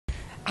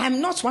I'm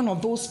not one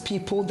of those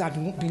people that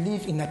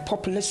believe in a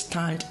populist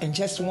stand and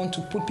just want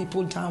to put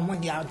people down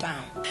when they are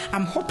down.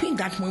 I'm hoping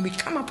that when we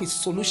come up with a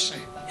solution,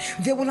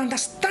 they will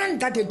understand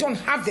that they don't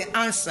have the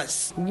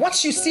answers.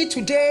 What you see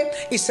today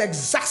is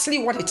exactly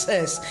what it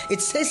is.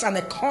 It says an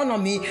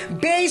economy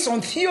based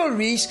on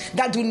theories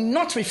that do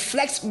not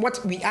reflect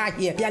what we are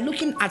here. They are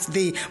looking at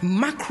the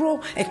macro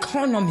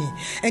economy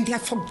and they are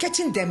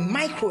forgetting the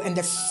micro and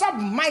the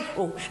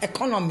sub-micro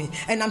economy.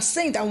 And I'm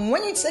saying that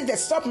when you take the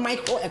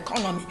sub-micro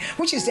economy,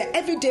 which is the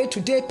everyday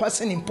today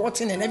person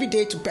importing and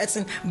everyday to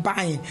person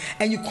buying,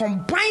 and you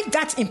combine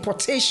that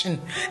importation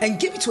and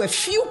give it to a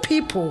few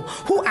people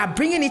who are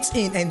bringing it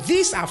in, and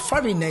these are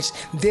foreigners,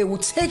 they will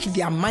take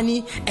their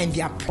money and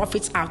their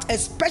profits out,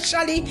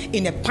 especially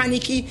in a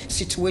panicky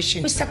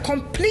situation. It's a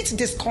complete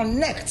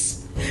disconnect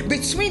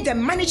between the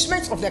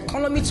management of the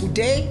economy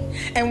today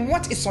and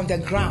what is on the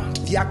ground.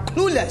 They are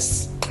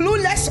clueless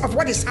of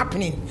what is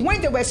happening. When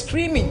they were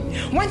screaming,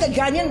 when the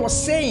Ghanaian was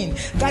saying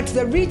that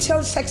the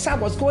retail sector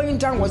was going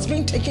down, was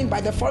being taken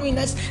by the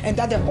foreigners, and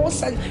that the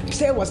wholesale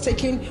sector was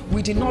taken,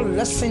 we did not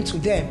listen to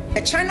them.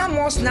 The China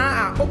malls now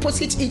are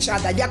opposite each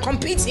other. They are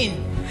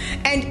competing.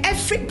 And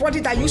everybody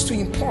that used to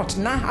import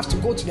now has to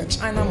go to the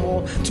China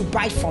mall to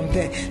buy from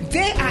there.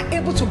 They are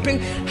able to bring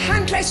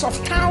hundreds of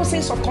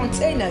thousands of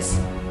containers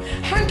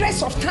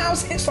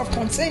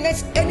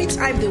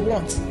anytime they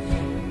want.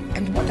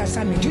 And what does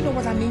that mean? Do you know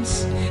what that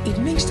means? It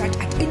means that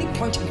at any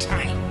point in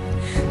time,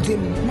 they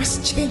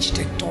must change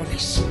the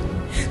dollars.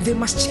 They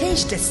must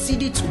change the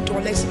cedi to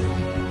dollars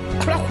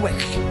clockwork.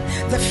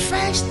 The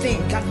first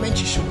thing government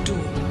should do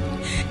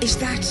is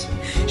that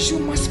you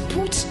must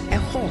put a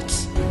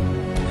halt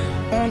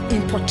on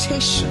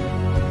importation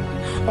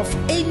of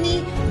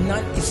any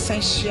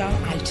non-essential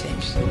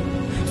items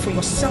for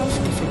yourself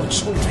and for your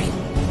children.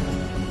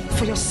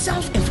 For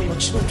yourself and for your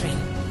children.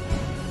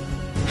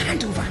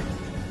 Hand over.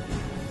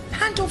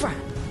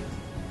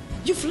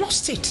 You've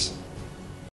lost it.